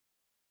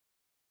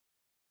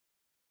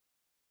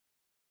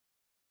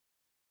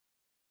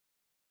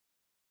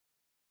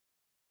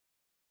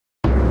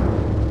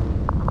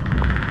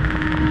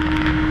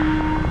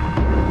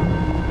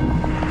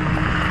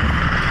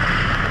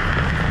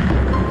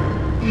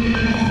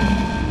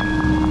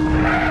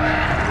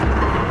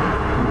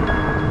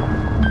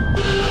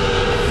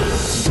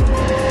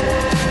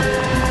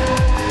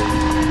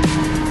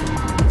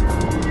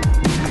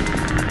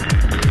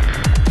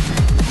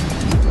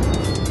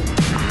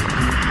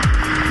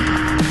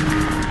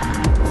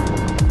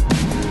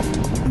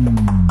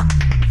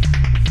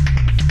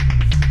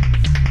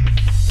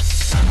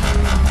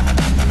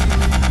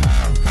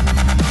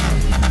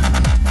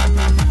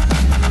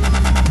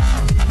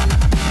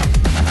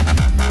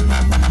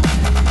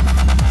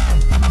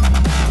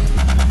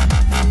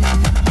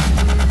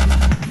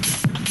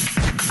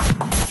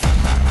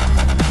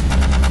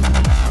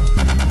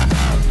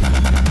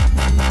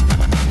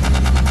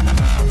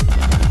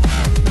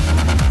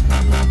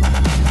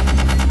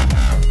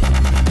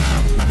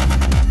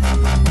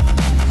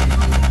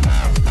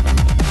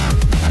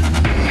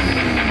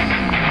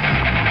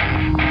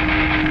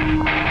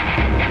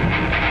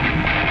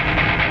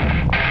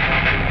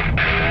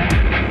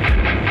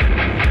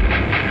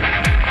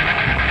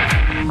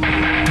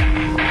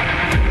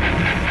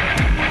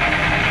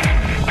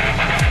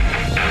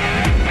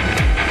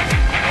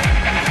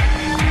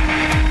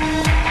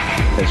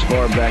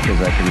back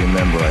as I can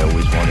remember, I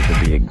always wanted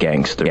to be a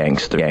gangster,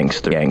 gangster,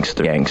 gangster,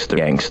 gangster, gangster,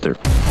 gangster.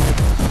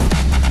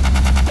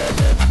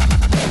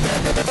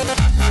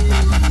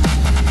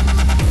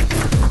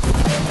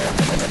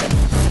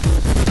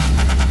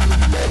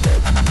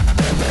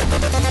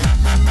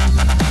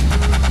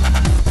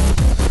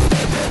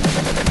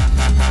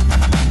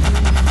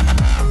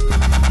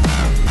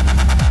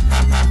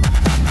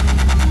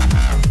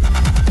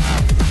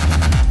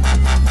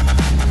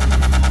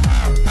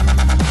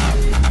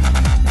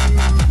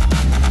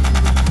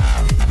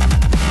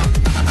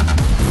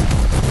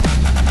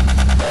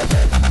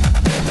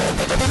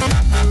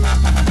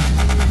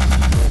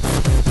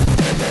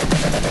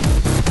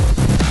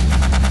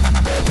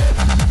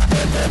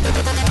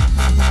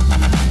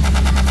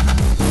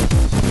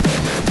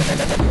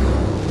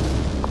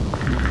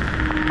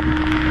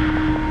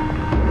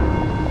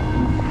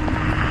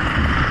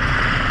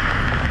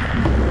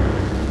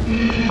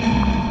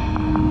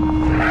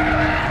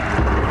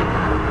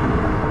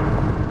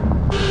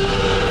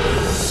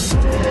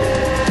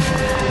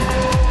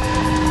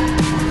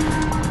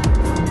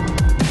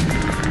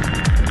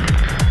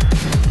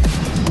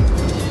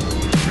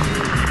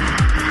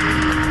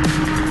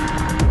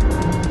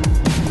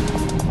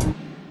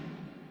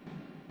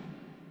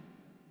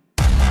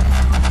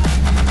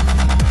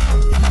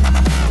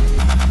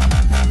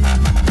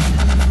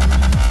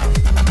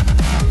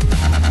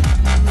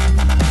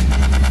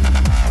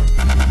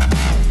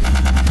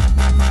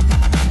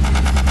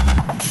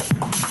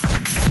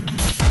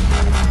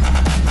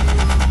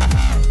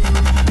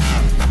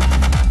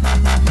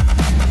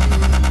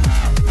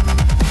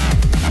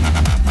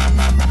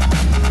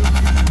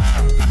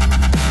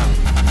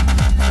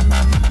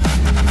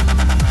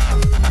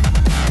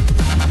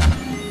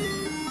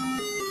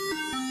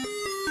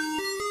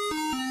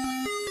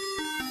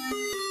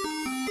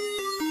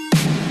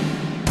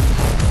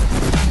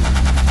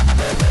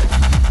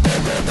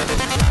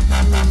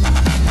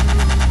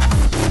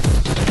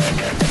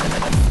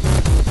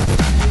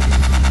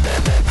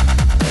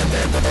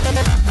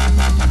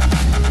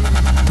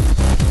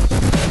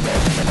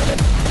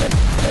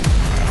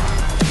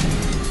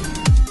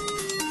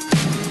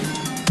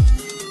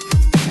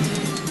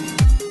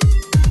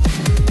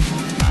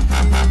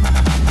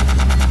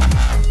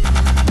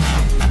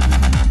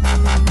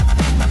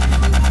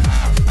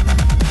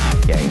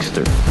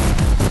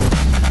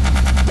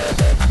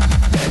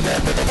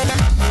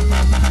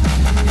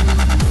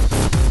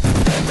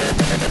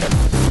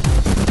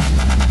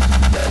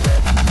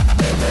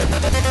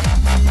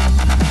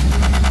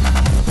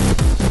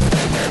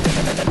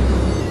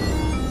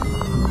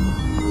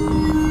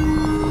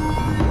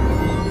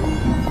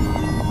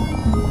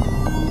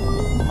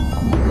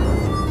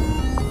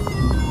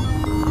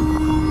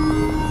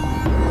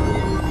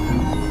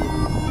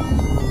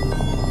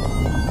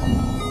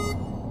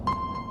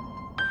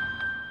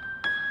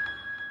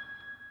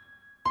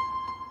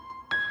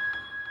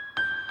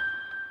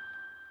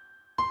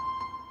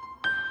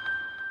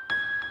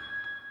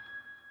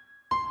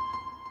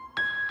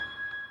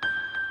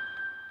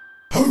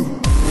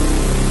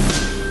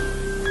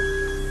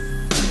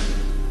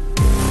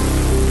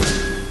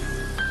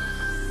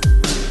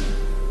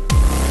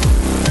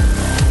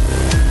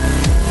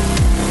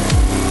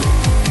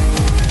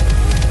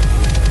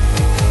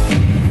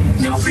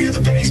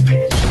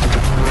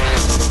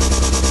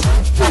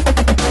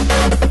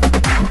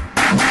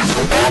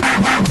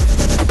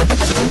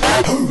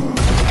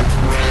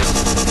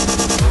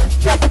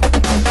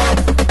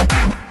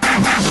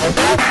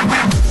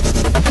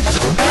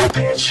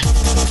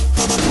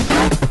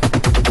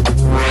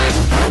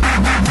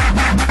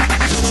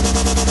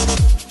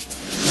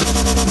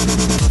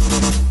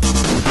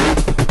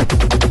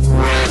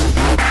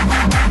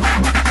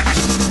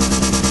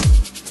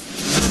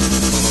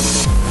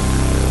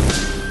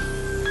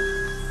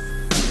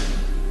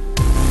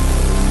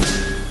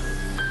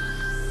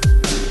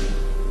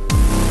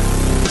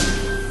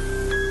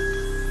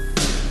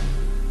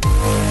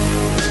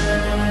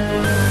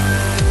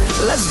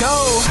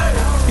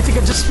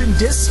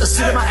 I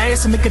sit on my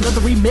ass and make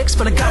another remix,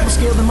 but I got more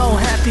skill than more.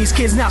 Half these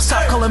kids now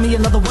stop calling me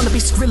another one to be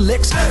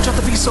Skrillex. Drop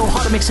the beat so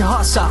hard it makes your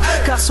heart stop.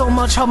 Got so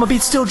much how my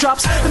beat still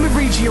drops. Let me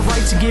read you your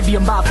rights and give you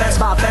my best,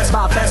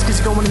 cause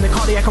you're going in the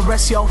cardiac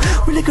arrest, yo.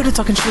 Really good at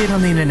talking shit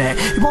on the internet.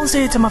 You won't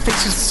say it to my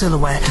face, just a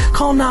silhouette.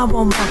 Call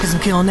 911 cause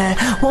I'm killing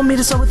that. Want me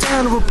to slow it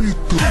down or repeat?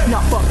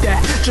 Nah, fuck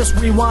that, just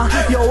rewind.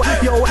 Yo,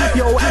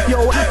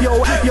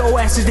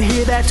 asses to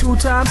hear that 2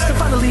 times. To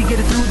finally get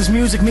it through, this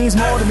music means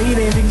more to me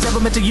than anything's ever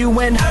meant to you.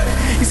 And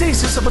you say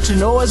it's just a bunch of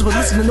noise, but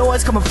listen to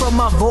noise coming from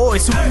my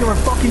voice. So ignorant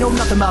fuck, you know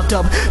nothing about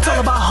dub. It's all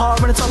about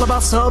hard and it's all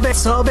about sub it.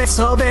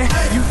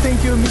 You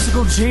think you're a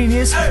musical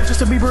genius,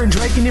 just a Bieber and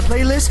Drake in your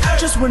playlist.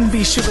 Just wouldn't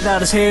be shit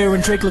without his hair,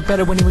 and Drake looked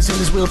better when he was in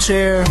his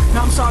wheelchair.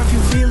 Now I'm sorry if you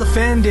feel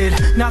offended,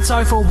 not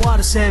sorry for what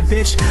I said,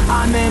 bitch.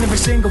 I meant every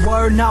single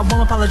word, not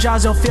won't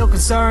apologize or feel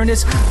concerned.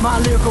 It's my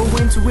lyrical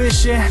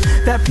intuition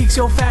that piques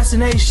your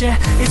fascination.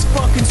 It's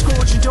fucking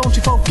SKORGE, and don't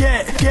you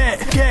forget,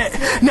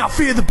 get. Now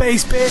feel the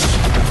bass, bitch.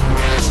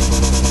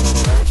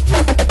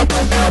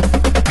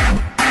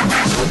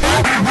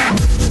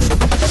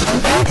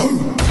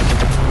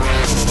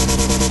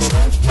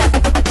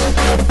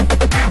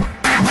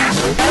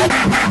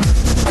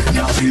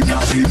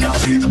 Now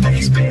feel the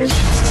bass,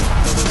 bitch.